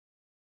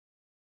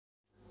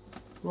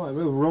Right,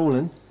 we're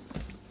rolling.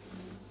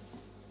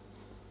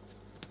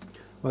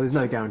 Well, there's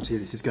no guarantee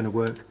this is going to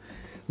work.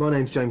 My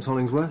name's James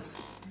Hollingsworth.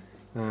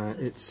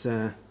 It's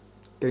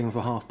getting on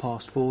for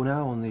 4:30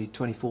 now on the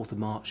 24th of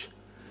March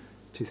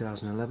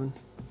 2011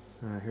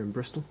 here in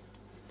Bristol.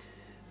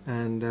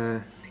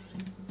 And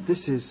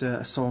this is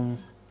a song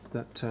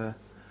that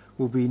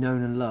will be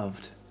known and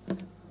loved,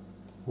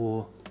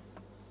 or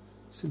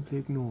simply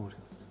ignored.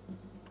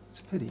 It's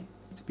a pity.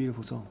 It's a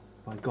beautiful song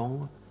by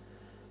Gong,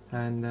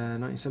 and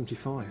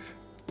 1975.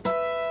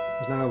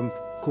 There's an album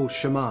called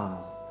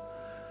Shamal.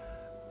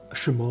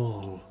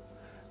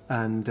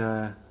 And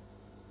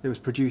it was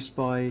produced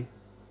by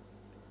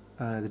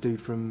the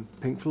dude from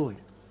Pink Floyd.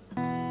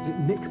 Is it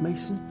Nick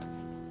Mason?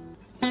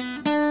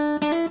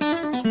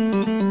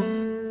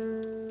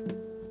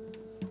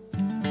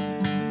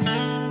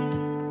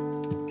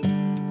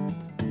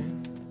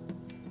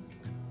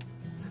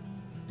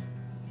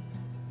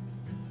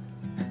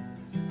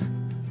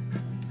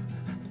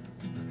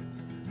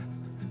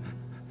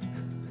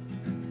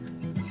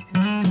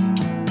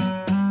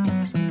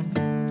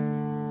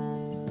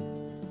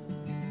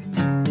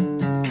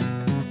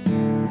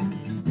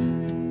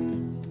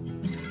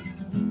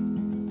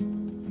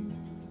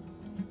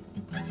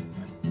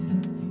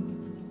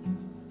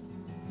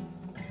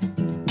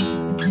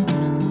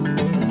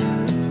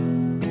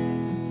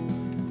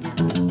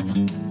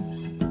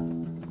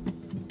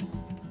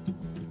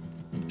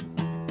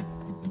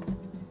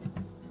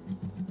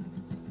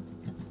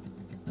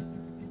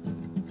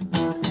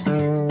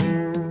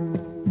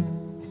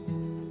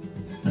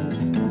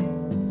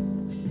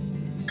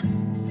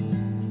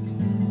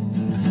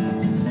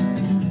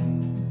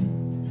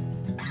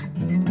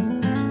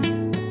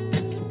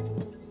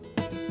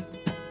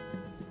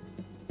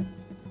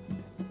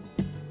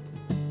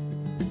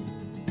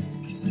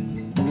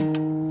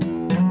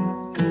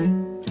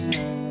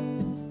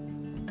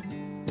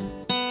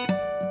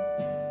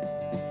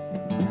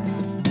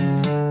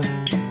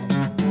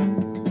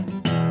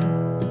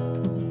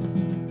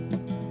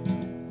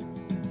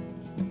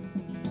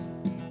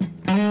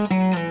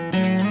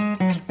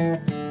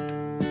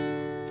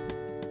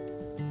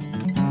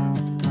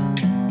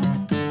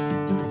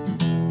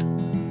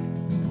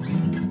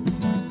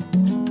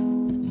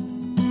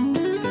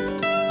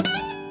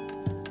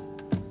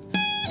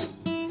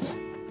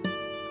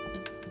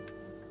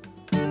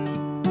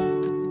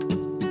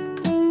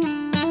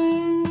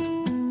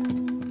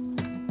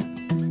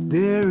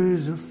 There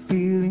is a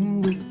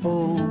feeling we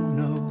all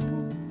know.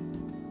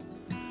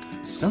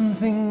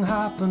 Something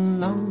happened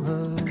long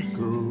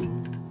ago.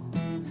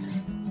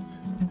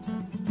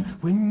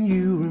 When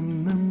you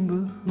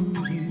remember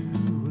who you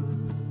were,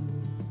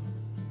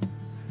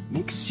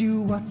 makes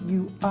you what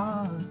you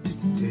are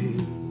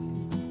today.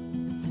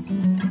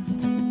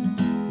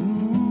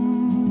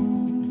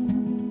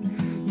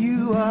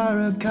 You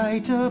are a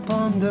kite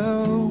upon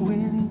the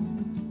wind,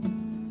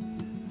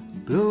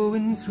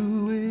 blowing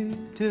through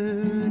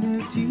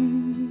eternity,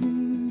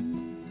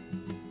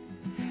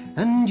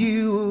 and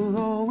you were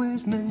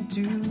always meant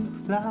to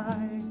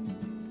fly.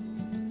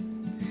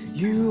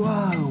 You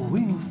are a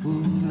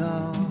wingful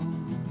of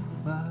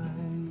eyes.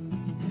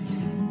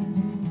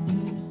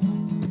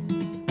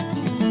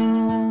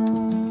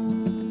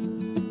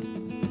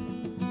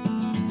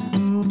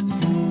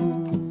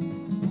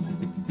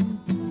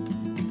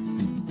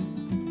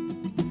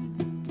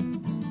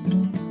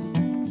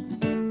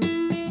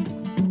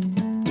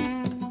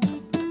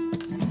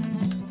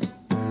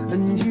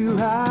 And you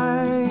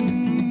hide,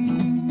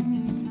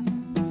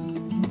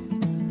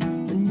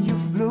 and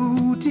you're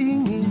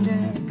floating in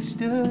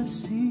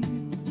ecstasy,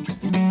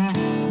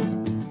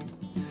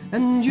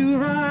 and you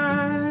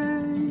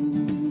rise,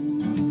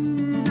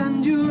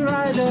 and your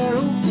eyes are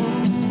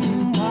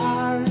open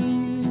wide.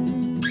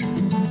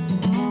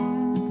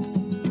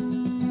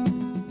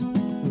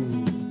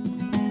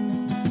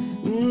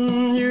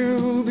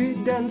 You'll be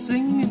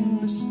dancing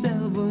in the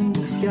seven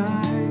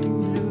skies.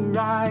 Your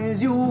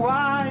eyes, your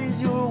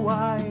eyes, your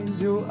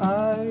eyes, your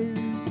eyes.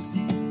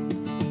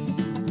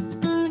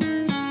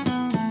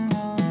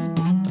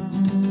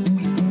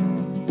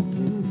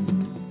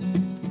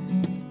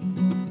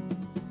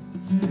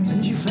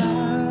 And you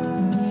fly.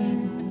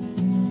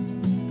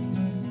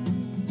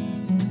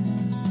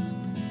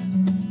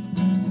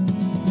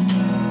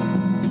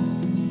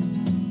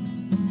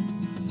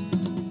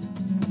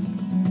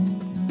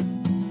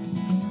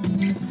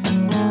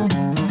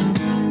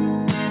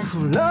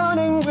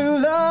 We're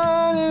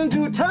learning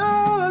to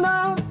turn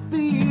our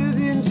fears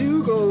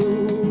into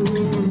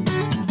gold.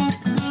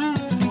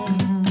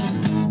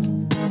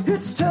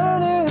 It's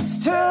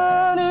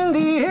turning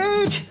the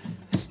age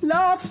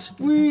lost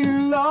we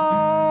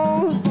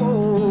long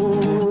for.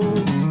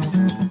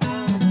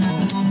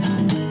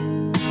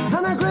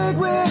 And the great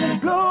wind is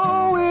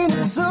blowing,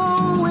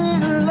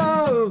 sowing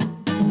love,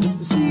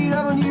 the seed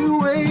of a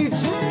new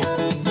age.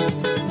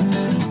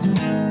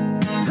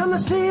 And the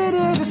seed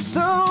is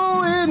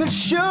sowing, it's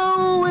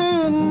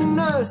showing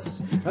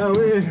us how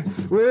it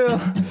will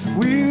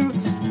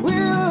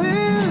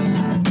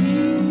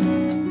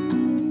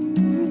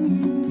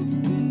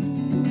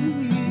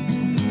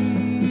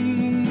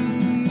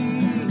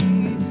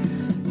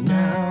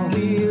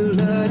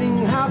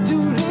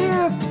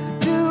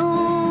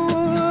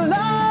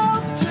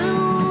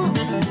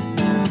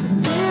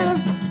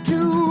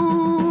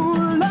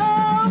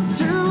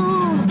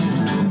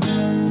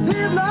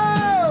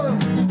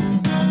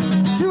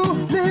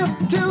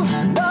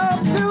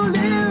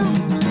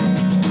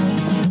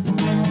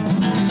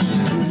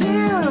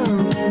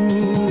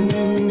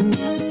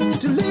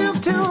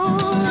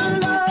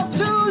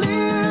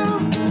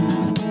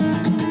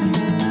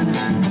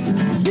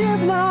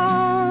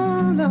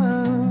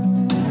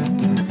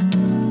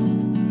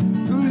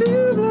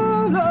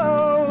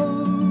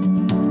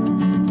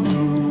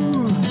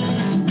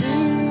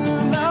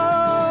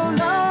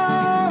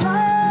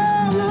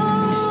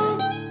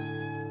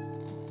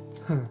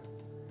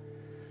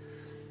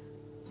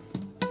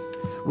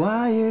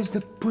is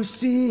the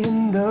pussy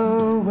in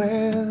the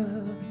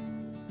well?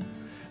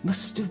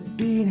 Must have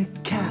been a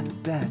cat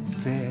that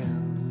fell.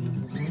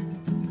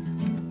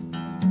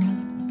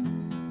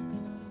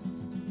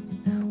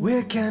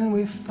 Where can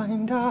we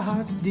find our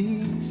heart's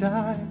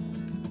desire?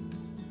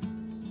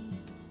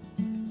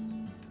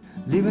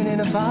 Living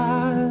in a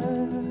fire.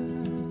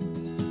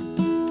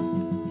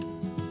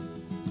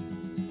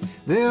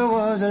 There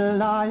was a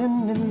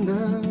lion in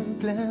the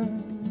glen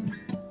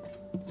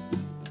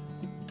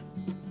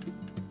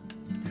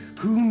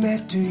who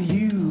met a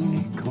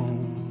unicorn.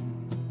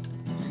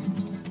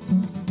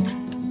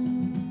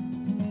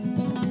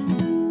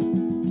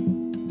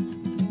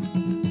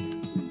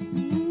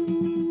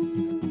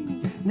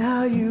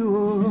 Now you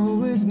were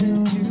always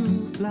meant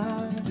to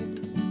fly.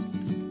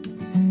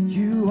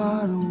 You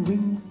are a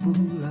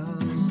wingful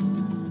of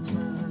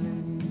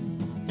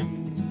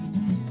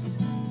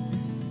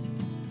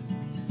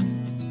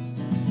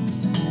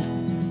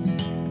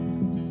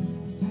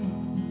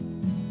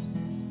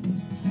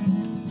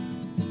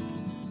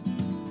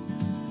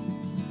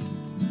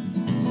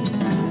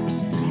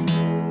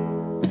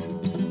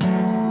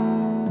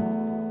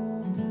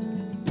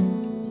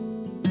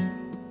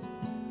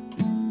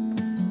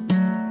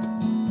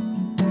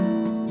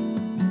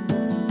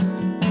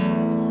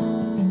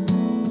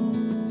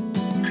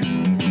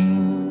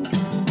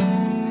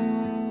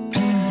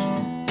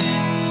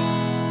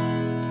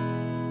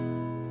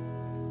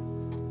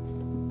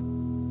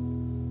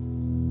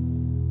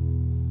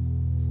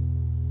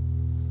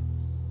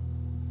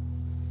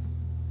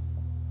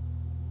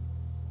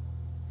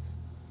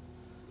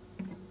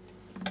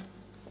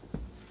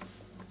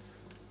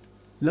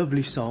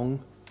Lovely song,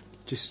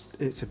 just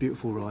it's a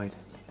beautiful ride.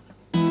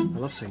 I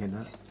love singing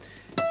that.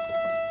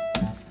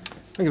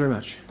 Thank you very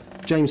much.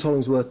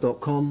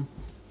 JamesHollingsworth.com.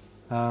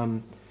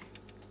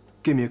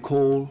 Give me a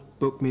call,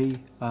 book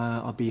me.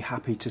 I'll be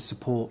happy to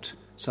support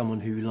someone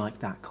who like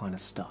that kind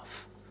of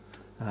stuff.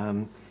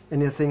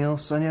 Anything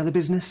else? Any other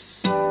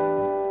business?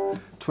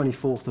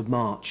 24th of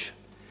March.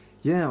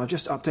 Yeah, I've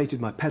just updated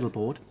my pedal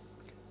board.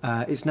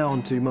 It's now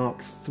on to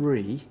Mark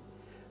III.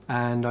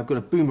 And I've got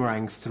a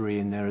Boomerang 3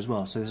 in there as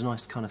well, so there's a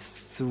nice kind of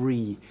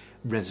 3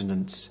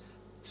 resonance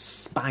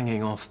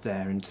spanging off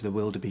there into the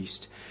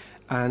wildebeest.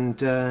 And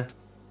so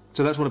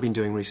that's what I've been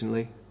doing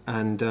recently,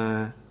 and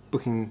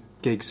booking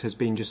gigs has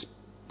been just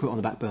put on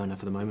the back burner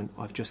for the moment.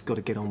 I've just got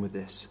to get on with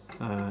this.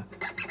 And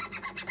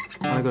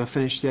I've got to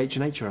finish the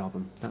H&H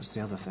album, that's the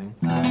other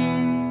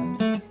thing.